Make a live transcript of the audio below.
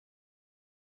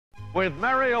With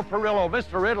Mario Perillo,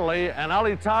 Mr. Italy, and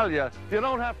Alitalia, you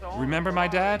don't have to... Remember my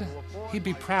dad? He'd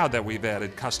be proud that we've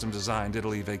added custom-designed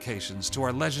Italy vacations to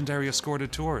our legendary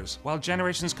escorted tours. While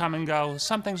generations come and go,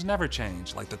 some things never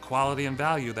change, like the quality and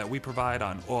value that we provide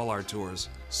on all our tours.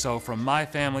 So from my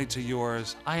family to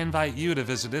yours, I invite you to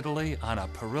visit Italy on a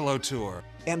Perillo tour.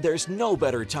 And there's no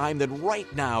better time than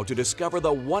right now to discover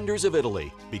the wonders of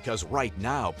Italy, because right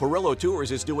now, Perillo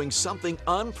Tours is doing something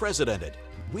unprecedented.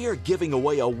 We are giving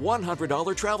away a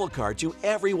 $100 travel card to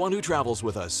everyone who travels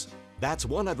with us. That's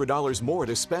 $100 more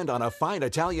to spend on a fine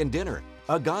Italian dinner,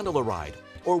 a gondola ride,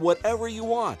 or whatever you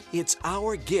want. It's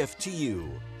our gift to you.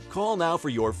 Call now for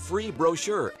your free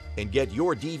brochure and get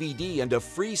your DVD and a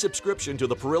free subscription to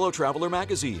the Perillo Traveler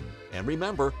magazine. And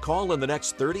remember, call in the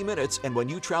next 30 minutes, and when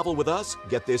you travel with us,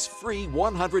 get this free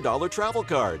 $100 travel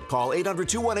card. Call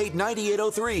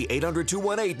 800-218-9803,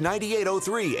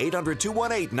 800-218-9803,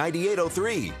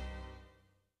 800-218-9803.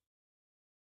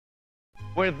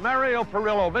 With Mario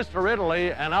Perillo, Mr.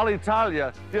 Italy, and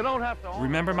Alitalia, you don't have to...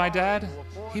 Remember my dad?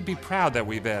 He'd be proud that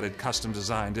we've added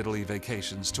custom-designed Italy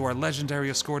vacations to our legendary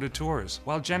escorted tours.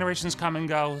 While generations come and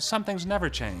go, some things never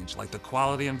change, like the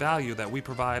quality and value that we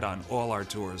provide on all our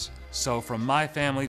tours. So from my family